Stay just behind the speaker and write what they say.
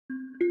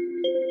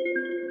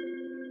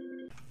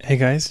Hey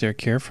guys,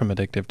 Derek here from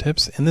Addictive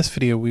Tips. In this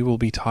video we will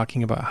be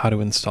talking about how to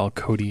install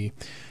Kodi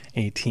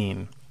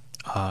 18,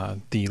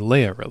 the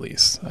Leia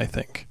release, I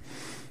think.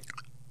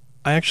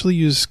 I actually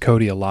use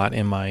Kodi a lot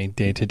in my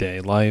day-to-day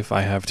life.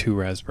 I have 2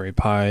 Raspberry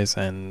Pis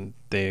and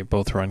they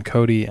both run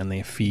Kodi and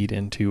they feed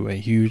into a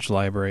huge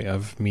library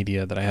of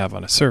media that I have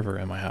on a server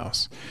in my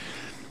house.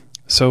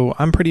 So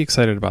I'm pretty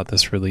excited about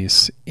this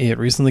release. It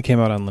recently came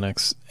out on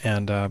Linux,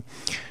 and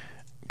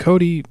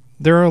Kodi,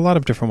 there are a lot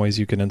of different ways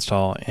you can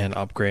install and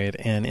upgrade,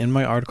 and in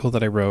my article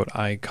that I wrote,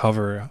 I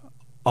cover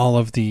all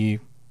of the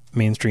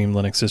mainstream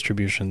Linux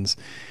distributions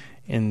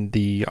in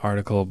the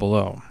article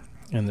below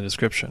in the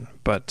description.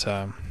 But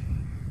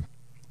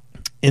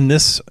in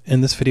this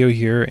video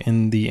here,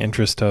 in the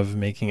interest of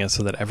making it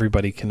so that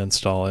everybody can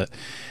install it,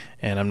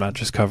 and I'm not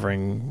just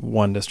covering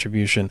one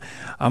distribution,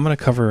 I'm going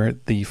to cover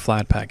the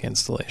Flatpak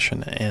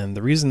installation. And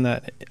the reason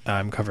that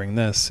I'm covering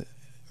this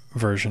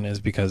version is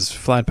because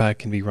Flatpak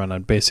can be run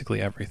on basically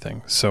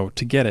everything. So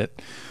to get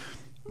it,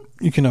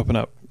 you can open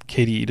up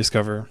KDE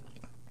Discover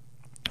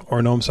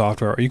or GNOME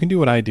Software, or you can do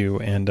what I do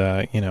and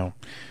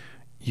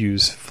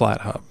use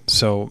FlatHub.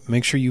 So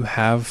make sure you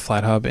have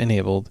FlatHub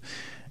enabled,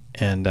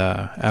 and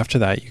after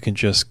that you can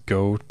just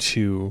go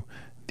to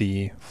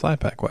the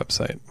Flatpak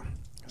website.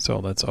 So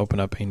let's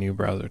open up a new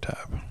browser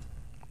tab.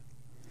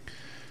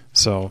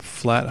 So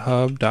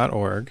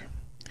flathub.org.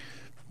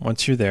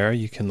 Once you're there,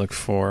 you can look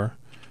for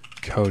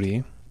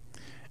Kodi,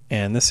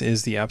 and this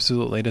is the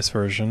absolute latest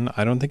version.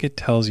 I don't think it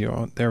tells you.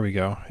 Oh, there we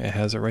go. It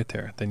has it right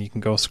there. Then you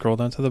can go scroll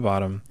down to the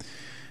bottom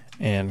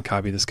and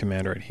copy this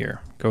command right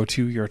here. Go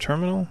to your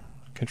terminal,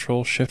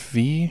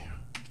 Control-Shift-V,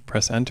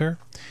 press enter.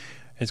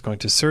 It's going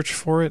to search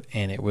for it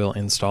and it will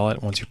install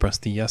it once you press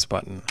the yes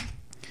button.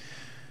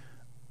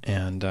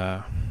 And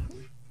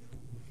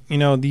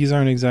these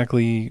aren't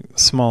exactly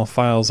small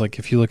files. Like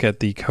if you look at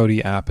the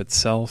Kodi app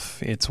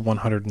itself, it's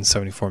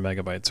 174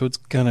 megabytes. So it's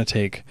gonna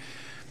take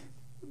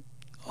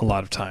a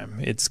lot of time.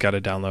 It's got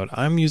to download.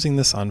 I'm using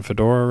this on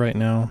Fedora right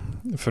now.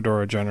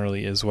 Fedora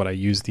generally is what I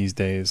use these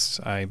days.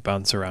 I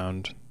bounce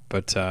around,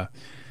 but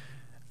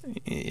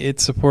it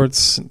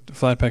supports,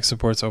 Flatpak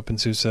supports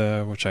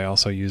OpenSUSE, which I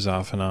also use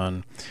off and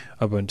on,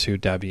 Ubuntu,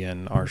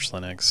 Debian, Arch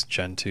Linux,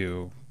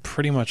 Gentoo,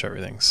 pretty much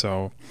everything.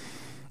 So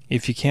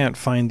if you can't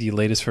find the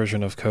latest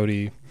version of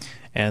Kodi,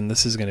 and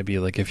this is going to be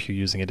like if you're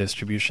using a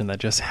distribution that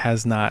just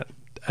has not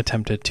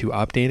attempted to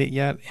update it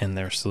yet and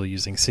they're still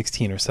using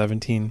 16 or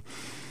 17,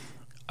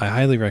 I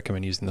highly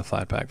recommend using the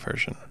Flatpak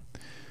version.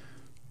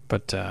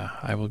 But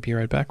I will be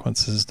right back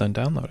once this is done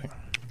downloading.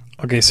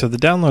 Okay, so the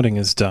downloading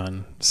is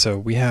done. So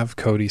we have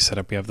Kodi set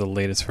up. We have the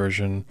latest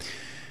version,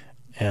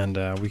 and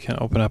we can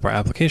open up our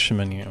application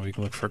menu and we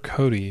can look for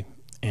Kodi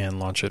and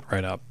launch it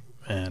right up.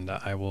 And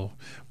I will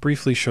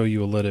briefly show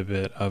you a little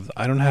bit of,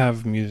 I don't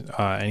have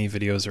any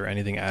videos or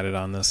anything added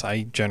on this.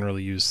 I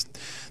generally use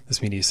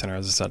this media center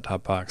as a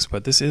set-top box,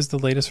 but this is the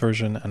latest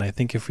version, and I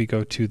think if we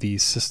go to the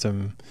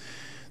system,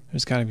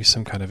 there's got to be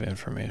some kind of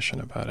information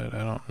about it.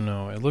 I don't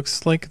know. It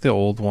looks like the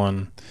old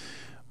one,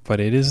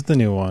 but it is the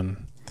new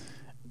one.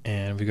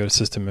 And if we go to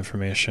system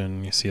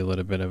information, you see a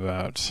little bit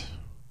about,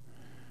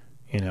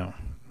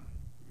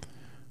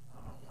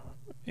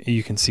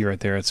 you can see right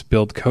there, it's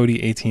build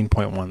Kodi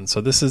 18.1.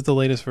 So this is the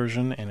latest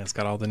version, and it's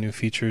got all the new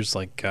features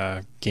like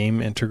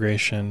game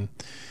integration,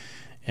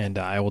 and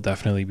I will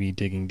definitely be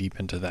digging deep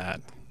into that.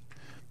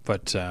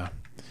 But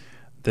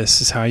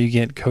this is how you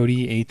get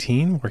Kodi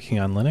 18 working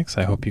on Linux.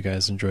 I hope you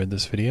guys enjoyed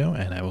this video,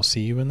 and I will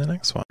see you in the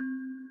next one.